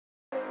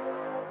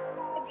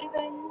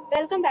everyone,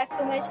 welcome back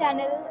to my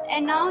channel,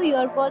 and now you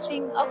are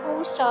watching a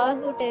 4-star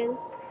hotel.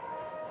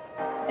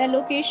 The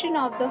location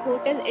of the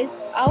hotel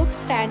is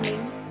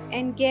outstanding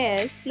and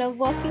guests love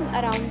walking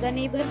around the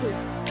neighborhood.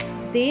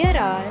 There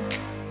are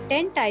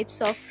 10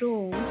 types of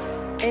rooms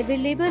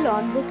available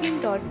on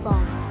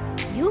booking.com.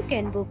 You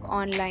can book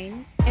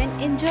online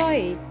and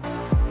enjoy it.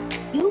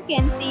 You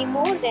can see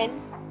more than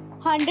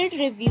 100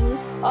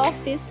 reviews of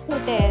this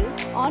hotel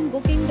on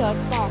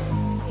booking.com.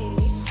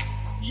 Its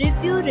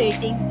review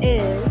rating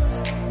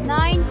is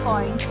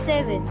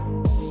 9.7,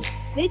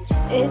 which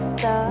is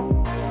the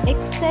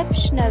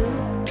exceptional.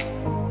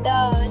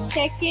 The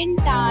check-in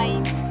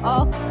time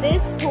of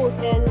this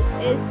hotel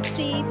is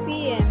 3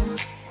 p.m.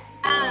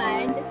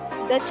 and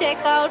the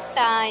checkout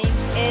time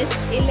is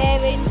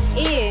 11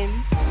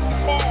 a.m.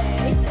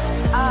 Pets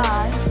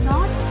are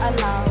not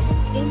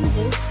allowed in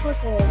this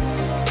hotel.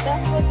 The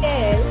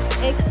hotel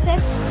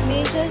accepts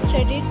major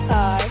credit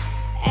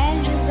cards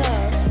and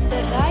reserves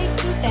the right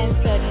to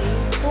temporarily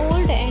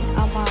hold an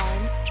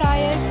amount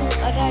prior to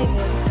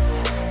arrival.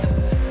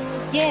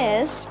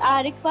 Guests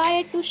are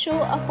required to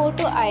show a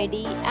photo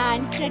ID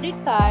and credit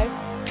card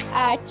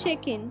at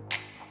check-in.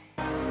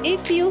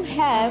 If you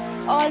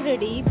have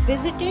already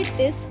visited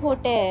this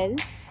hotel,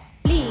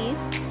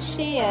 please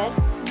share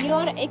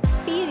your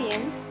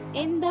experience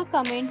in the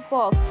comment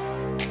box.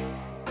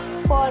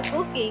 For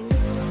booking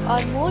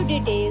or more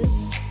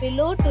details,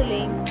 below to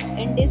link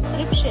in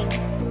description.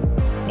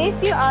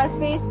 If you are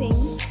facing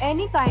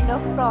any kind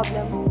of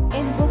problem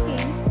in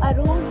booking a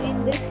room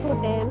in this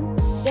hotel,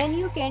 then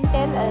you can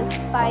tell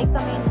us by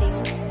commenting.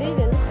 We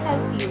will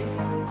help you.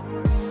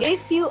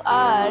 If you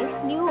are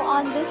new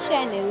on this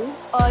channel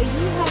or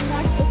you have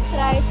not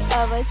subscribed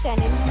our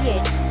channel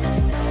yet,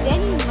 then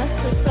you must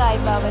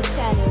subscribe our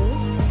channel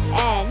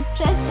and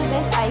press the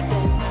bell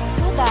icon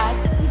so that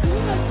you do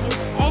not miss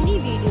any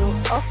video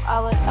of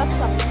our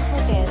upcoming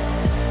hotel.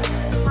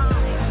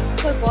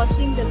 Thanks for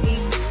watching the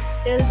video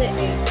till the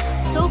end.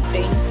 So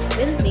friends,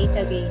 we'll meet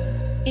again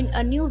in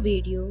a new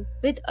video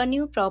with a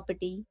new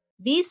property.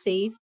 Be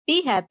safe,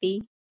 be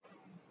happy.